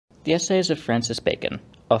The Essays of Francis Bacon,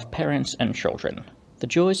 of Parents and Children. The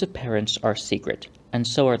joys of parents are secret, and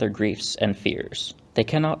so are their griefs and fears. They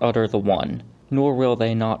cannot utter the one, nor will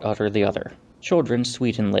they not utter the other. Children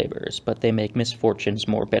sweeten labors, but they make misfortunes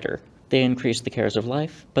more bitter. They increase the cares of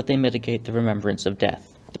life, but they mitigate the remembrance of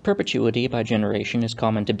death. The perpetuity by generation is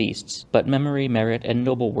common to beasts, but memory, merit, and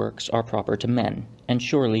noble works are proper to men, and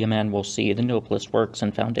surely a man will see the noblest works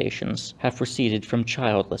and foundations have proceeded from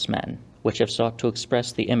childless men, which have sought to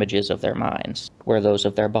express the images of their minds, where those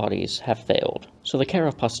of their bodies have failed. So the care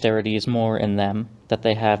of posterity is more in them that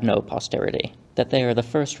they have no posterity, that they are the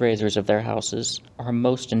first raisers of their houses, are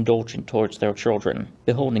most indulgent towards their children,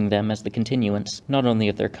 beholding them as the continuance not only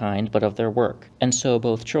of their kind but of their work, and so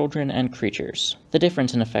both children and creatures. The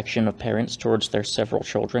difference in affection of parents towards their several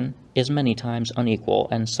children is many times unequal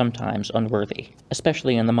and sometimes unworthy,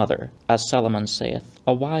 especially in the mother, as Solomon saith,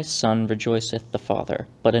 "A wise son rejoiceth the father,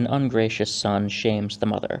 but an ungracious son shames the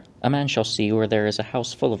mother. A man shall see where there is a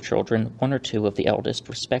house full of children, one or two of the eldest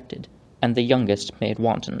respected, and the youngest made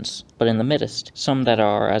wantons, but in the midst some that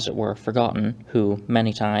are, as it were, forgotten, who,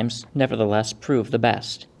 many times, nevertheless prove the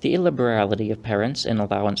best. The illiberality of parents in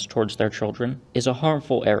allowance towards their children is a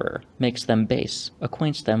harmful error, makes them base,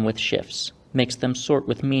 acquaints them with shifts, makes them sort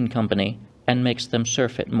with mean company, and makes them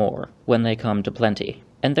surfeit more, when they come to plenty.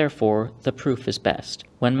 And therefore the proof is best,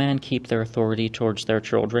 when men keep their authority towards their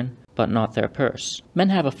children, but not their purse. Men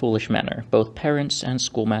have a foolish manner, both parents and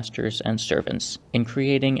schoolmasters and servants, in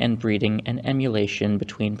creating and breeding an emulation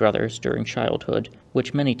between brothers during childhood,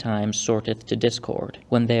 which many times sorteth to discord,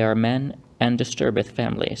 when they are men, and disturbeth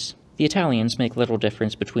families. The Italians make little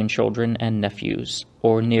difference between children and nephews,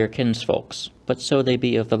 or near kinsfolks, but so they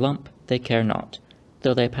be of the lump, they care not,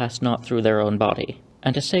 though they pass not through their own body.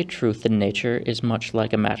 And to say truth in nature is much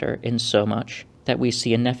like a matter, in so much that we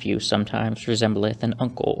see a nephew sometimes resembleth an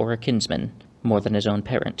uncle or a kinsman, more than his own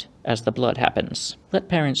parent, as the blood happens. Let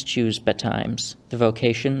parents choose betimes the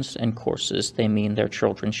vocations and courses they mean their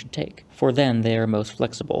children should take, for then they are most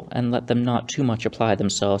flexible, and let them not too much apply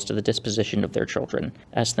themselves to the disposition of their children,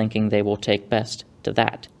 as thinking they will take best to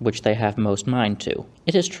that which they have most mind to.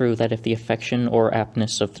 It is true that if the affection or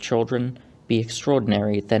aptness of the children be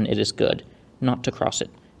extraordinary, then it is good, not to cross it,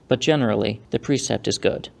 but generally the precept is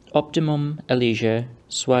good. Optimum elige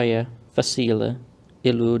suae facile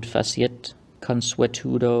illud faciet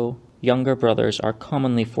consuetudo. Younger brothers are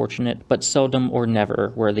commonly fortunate, but seldom or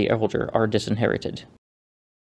never where the elder are disinherited.